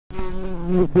So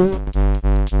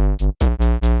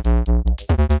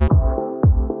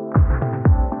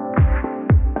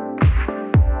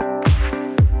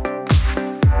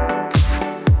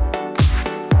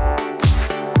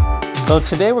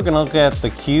today we're going to look at the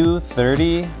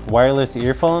Q30 wireless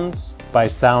earphones by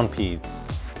SoundPEATS.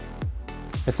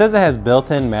 It says it has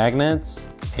built-in magnets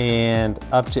and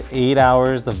up to 8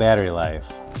 hours of battery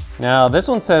life. Now this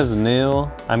one says new.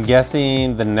 I'm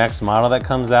guessing the next model that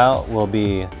comes out will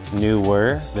be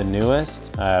newer, the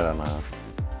newest. I don't know.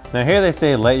 Now here they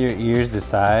say let your ears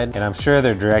decide, and I'm sure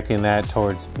they're directing that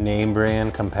towards name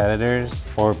brand competitors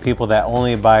or people that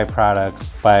only buy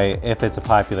products by if it's a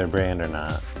popular brand or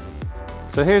not.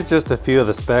 So here's just a few of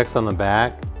the specs on the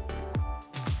back.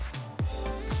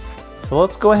 So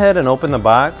let's go ahead and open the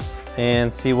box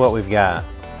and see what we've got.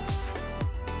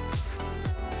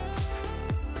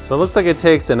 So it looks like it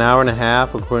takes an hour and a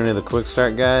half according to the quick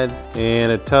start guide,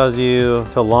 and it tells you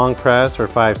to long press for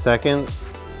 5 seconds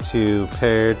to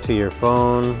pair to your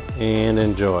phone and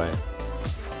enjoy.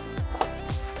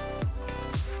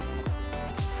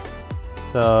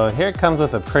 So here it comes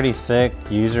with a pretty thick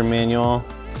user manual.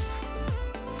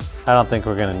 I don't think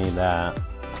we're gonna need that.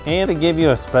 And to give you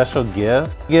a special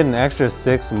gift, you get an extra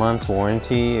 6 months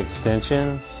warranty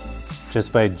extension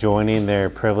just by joining their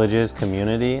privileges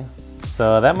community.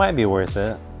 So that might be worth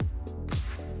it.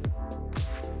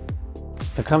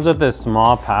 It comes with this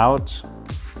small pouch.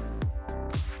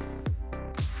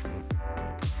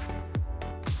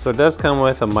 So it does come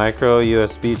with a micro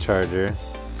USB charger.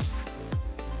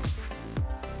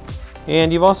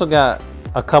 And you've also got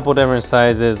a couple different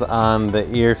sizes on the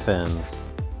ear fins.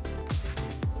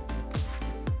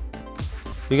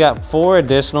 You got 4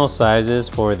 additional sizes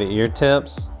for the ear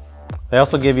tips. They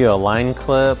also give you a line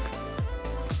clip.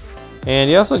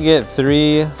 And you also get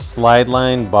 3 slide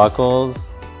line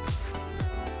buckles.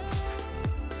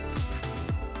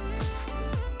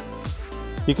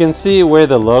 You can see where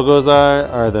the logos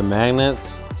are the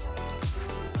magnets.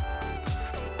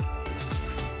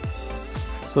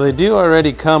 So they do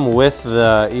already come with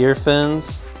the ear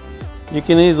fins. You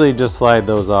can easily just slide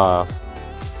those off.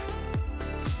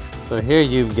 So here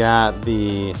you've got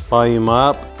the volume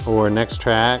up or next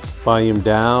track, volume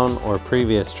down or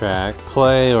previous track,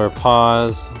 play or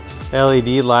pause,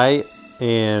 LED light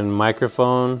and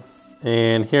microphone.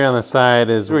 And here on the side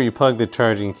is where you plug the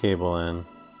charging cable in.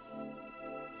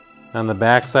 On the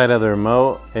back side of the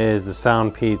remote is the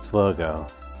SoundPEATS logo.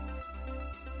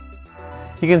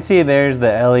 You can see there's the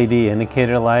LED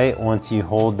indicator light once you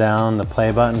hold down the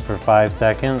play button for 5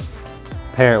 seconds.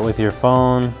 Pair it with your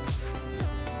phone.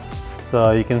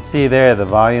 So you can see there the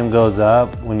volume goes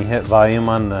up when you hit volume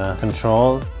on the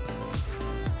controls.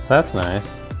 So that's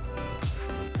nice.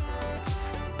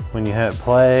 When you hit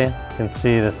play, you can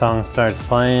see the song starts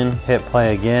playing. Hit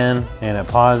play again and it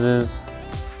pauses.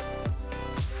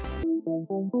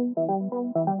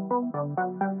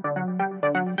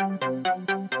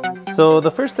 So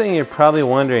the first thing you're probably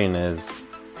wondering is,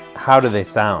 how do they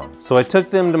sound? So I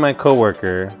took them to my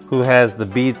coworker who has the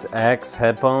Beats X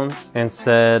headphones and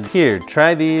said, here,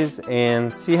 try these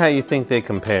and see how you think they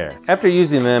compare. After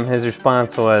using them, his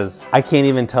response was, I can't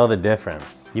even tell the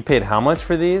difference. You paid how much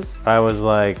for these? I was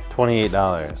like,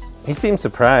 $28. He seemed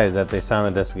surprised that they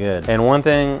sounded this good. And one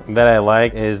thing that I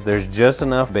like is there's just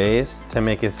enough bass to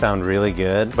make it sound really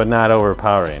good, but not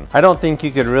overpowering. I don't think you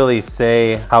could really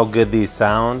say how good these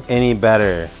sound any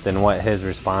better than what his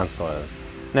response was.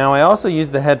 Now I also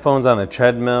used the headphones on the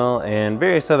treadmill and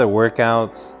various other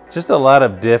workouts, just a lot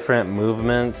of different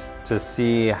movements to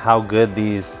see how good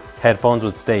these headphones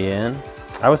would stay in.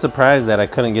 I was surprised that I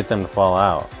couldn't get them to fall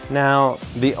out. Now,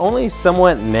 the only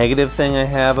somewhat negative thing I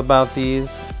have about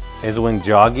these is when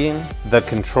jogging, the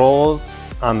controls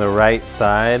on the right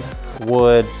side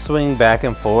would swing back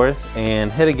and forth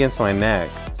and hit against my neck.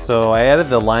 So I added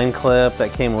the line clip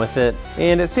that came with it,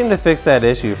 and it seemed to fix that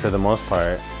issue for the most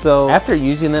part. So after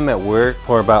using them at work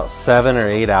for about 7 or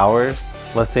 8 hours,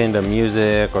 listening to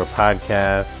music or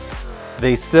podcasts,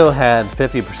 they still had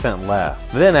 50% left.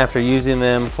 Then after using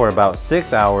them for about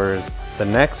 6 hours the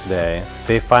next day,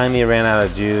 they finally ran out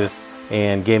of juice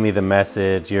and gave me the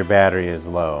message, your battery is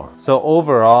low. So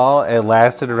overall, it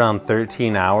lasted around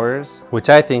 13 hours, which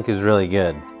I think is really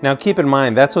good. Now keep in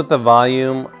mind, that's with the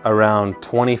volume around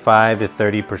 25 to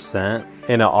 30%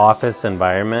 in an office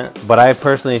environment, but I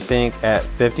personally think at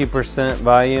 50%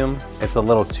 volume, it's a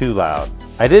little too loud.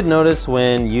 I did notice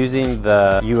when using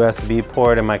the USB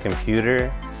port in my computer,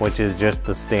 which is just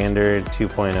the standard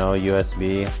 2.0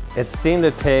 USB, it seemed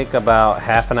to take about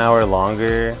half an hour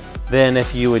longer than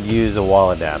if you would use a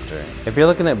wall adapter. If you're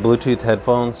looking at Bluetooth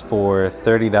headphones for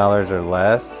 $30 or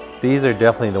less, these are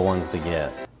definitely the ones to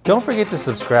get. Don't forget to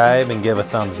subscribe and give a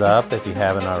thumbs up if you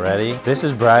haven't already. This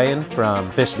is Brian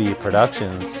from Fishbee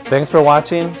Productions. Thanks for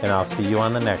watching, and I'll see you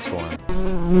on the next one.